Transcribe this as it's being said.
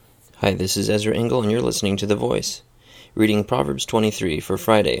Hi, this is Ezra Engel, and you're listening to The Voice, reading Proverbs 23 for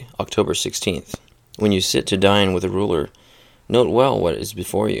Friday, October 16th. When you sit to dine with a ruler, note well what is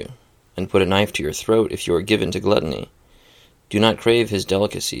before you, and put a knife to your throat if you are given to gluttony. Do not crave his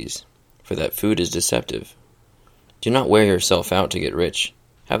delicacies, for that food is deceptive. Do not wear yourself out to get rich.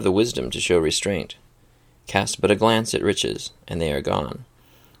 Have the wisdom to show restraint. Cast but a glance at riches, and they are gone,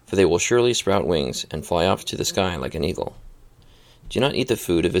 for they will surely sprout wings and fly off to the sky like an eagle. Do not eat the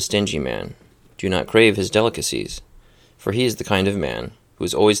food of a stingy man. Do not crave his delicacies, for he is the kind of man who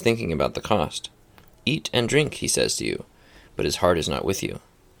is always thinking about the cost. Eat and drink, he says to you, but his heart is not with you.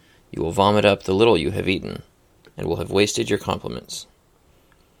 You will vomit up the little you have eaten, and will have wasted your compliments.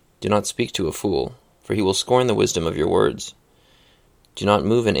 Do not speak to a fool, for he will scorn the wisdom of your words. Do not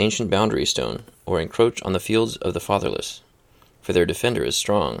move an ancient boundary stone, or encroach on the fields of the fatherless, for their defender is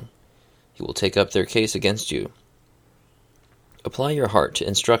strong. He will take up their case against you. Apply your heart to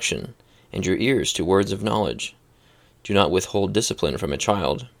instruction, and your ears to words of knowledge. Do not withhold discipline from a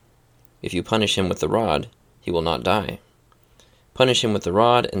child. If you punish him with the rod, he will not die. Punish him with the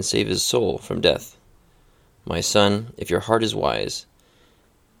rod and save his soul from death. My son, if your heart is wise,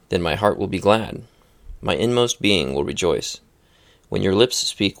 then my heart will be glad. My inmost being will rejoice, when your lips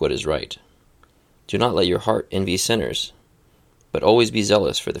speak what is right. Do not let your heart envy sinners, but always be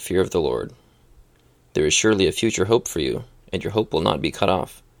zealous for the fear of the Lord. There is surely a future hope for you, and your hope will not be cut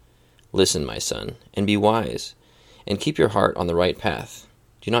off. Listen, my son, and be wise, and keep your heart on the right path.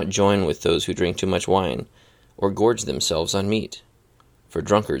 Do not join with those who drink too much wine, or gorge themselves on meat. For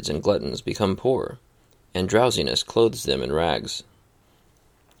drunkards and gluttons become poor, and drowsiness clothes them in rags.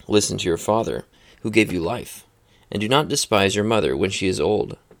 Listen to your father, who gave you life, and do not despise your mother when she is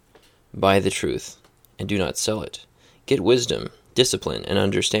old. Buy the truth, and do not sell it. Get wisdom, discipline, and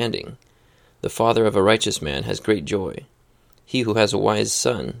understanding. The father of a righteous man has great joy. He who has a wise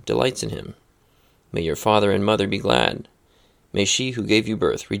son delights in him. May your father and mother be glad. May she who gave you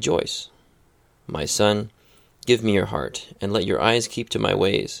birth rejoice. My son, give me your heart, and let your eyes keep to my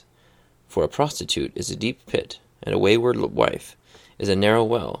ways. For a prostitute is a deep pit, and a wayward wife is a narrow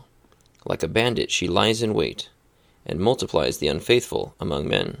well. Like a bandit she lies in wait, and multiplies the unfaithful among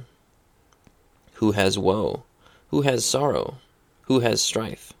men. Who has woe? Who has sorrow? Who has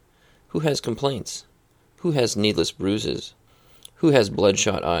strife? Who has complaints? Who has needless bruises? Who has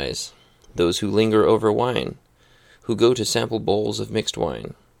bloodshot eyes? Those who linger over wine, who go to sample bowls of mixed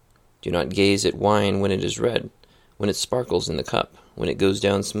wine. Do not gaze at wine when it is red, when it sparkles in the cup, when it goes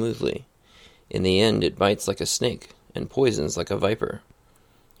down smoothly. In the end it bites like a snake, and poisons like a viper.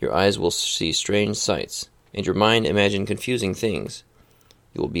 Your eyes will see strange sights, and your mind imagine confusing things.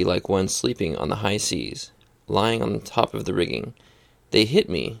 You will be like one sleeping on the high seas, lying on the top of the rigging. They hit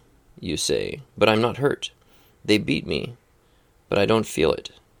me, you say, but I'm not hurt. They beat me, but I don't feel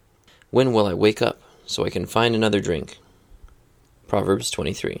it. When will I wake up so I can find another drink? Proverbs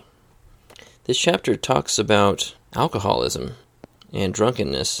 23. This chapter talks about alcoholism and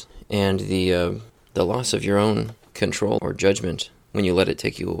drunkenness and the loss of your own control or judgment when you let it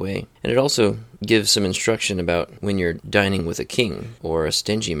take you away. And it also gives some instruction about when you're dining with a king or a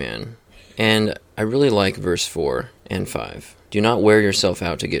stingy man. And I really like verse 4 and 5. Do not wear yourself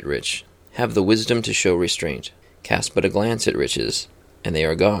out to get rich. Have the wisdom to show restraint. Cast but a glance at riches, and they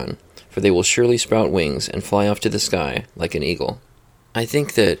are gone, for they will surely sprout wings and fly off to the sky like an eagle. I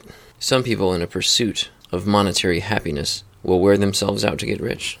think that some people in a pursuit of monetary happiness will wear themselves out to get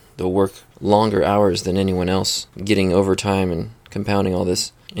rich. They'll work longer hours than anyone else, getting overtime and compounding all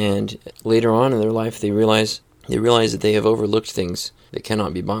this. And later on in their life, they realize that they have overlooked things that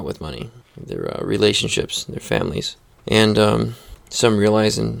cannot be bought with money. Their relationships, their families. And some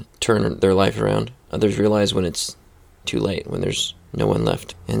realize and turn their life around. Others realize when it's too late, when there's no one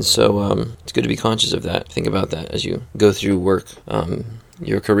left. And so it's good to be conscious of that. Think about that as you go through work.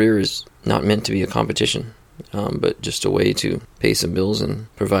 Your career is not meant to be a competition, but just a way to pay some bills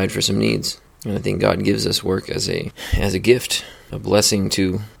and provide for some needs. And I think God gives us work as a gift, a blessing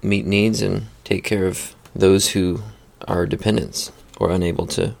to meet needs and take care of those who are dependents or unable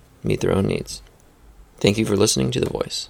to meet their own needs. Thank you for listening to The Voice.